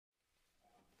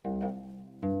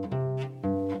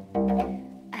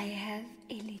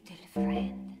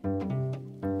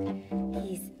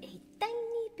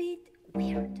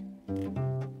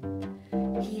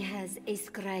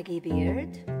shaggy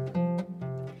beard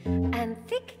and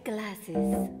thick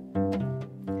glasses.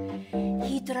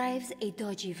 He drives a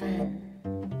dodgy van,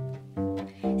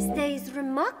 stays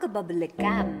remarkably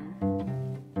calm.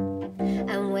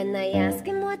 And when I ask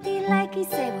him what he like, he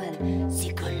say, well,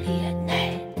 secretly at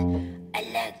night, I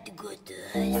like to go to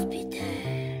hospital.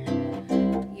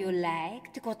 You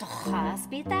like to go to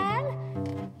hospital?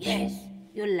 Yes.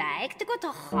 You like to go to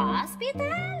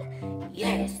hospital?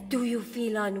 Yes. Do you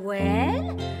feel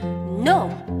unwell?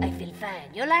 No, I feel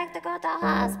fine. You like to go to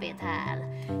hospital?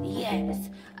 Yes.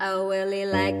 Oh, well, he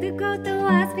like to go to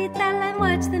hospital and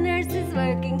watch the nurses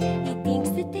working. He thinks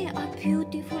that they are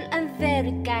beautiful and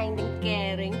very kind and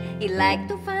caring. He like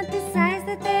to fantasize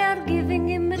that they are giving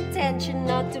him attention,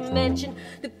 not to mention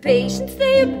the patients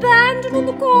they abandon on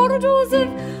the corridors of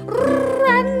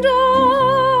random.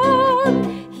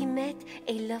 He met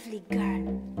a lovely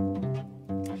girl.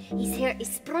 His hair is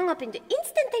sprung up into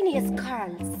instantaneous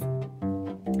curls.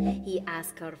 He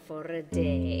asked her for a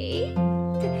date.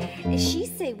 She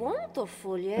say,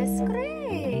 wonderful, yes,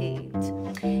 great.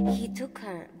 He took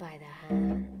her by the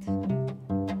hand,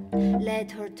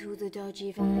 led her to the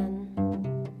dodgy van.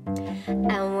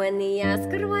 And when he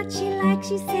asked her what she liked,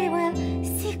 she say, well,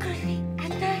 secretly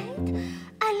at night,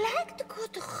 I like to go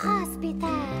to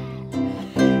hospital.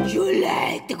 You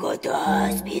like to go to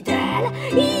hospital?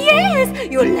 Yes!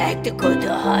 You like to go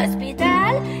to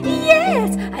hospital?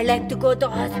 Yes! I like to go to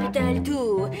hospital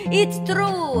too. It's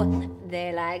true.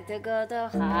 They like to go to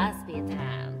hospital.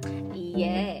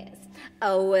 Yes.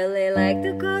 Oh, well, they like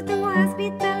to go to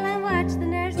hospital and watch the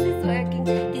nurses working.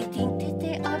 They think that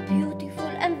they are beautiful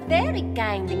and very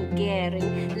kind and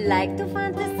caring. Like to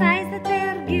fantasize that they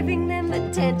are giving them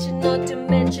attention, not to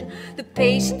mention the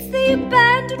patients they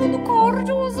abandon on the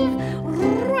corridors of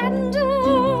random.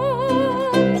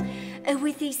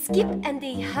 With a skip and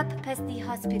a hop past the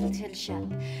hospital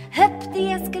shop, up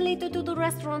the escalator to the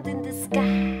restaurant in the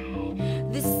sky.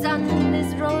 The sun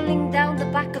is rolling down the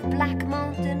back of Black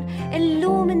Mountain,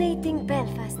 illuminating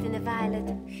Belfast in a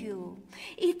violet hue.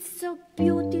 It's so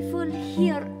beautiful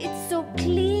here, it's so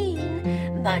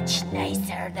clean, much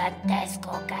nicer than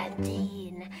Tesco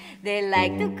canteen. They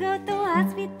like to go to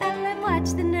hospital and watch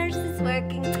the nurses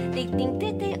working. They think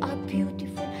that they are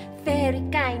beautiful, very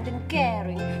kind and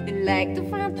caring. They like to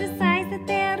fantasize that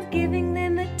they are giving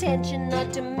them attention,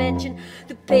 not to mention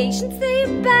the patients they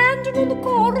abandon on the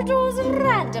corridors of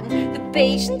random. The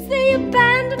patients they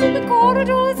abandon on the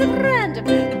corridors of random.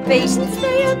 The patients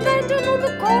they abandon on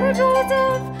the corridors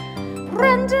of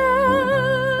random.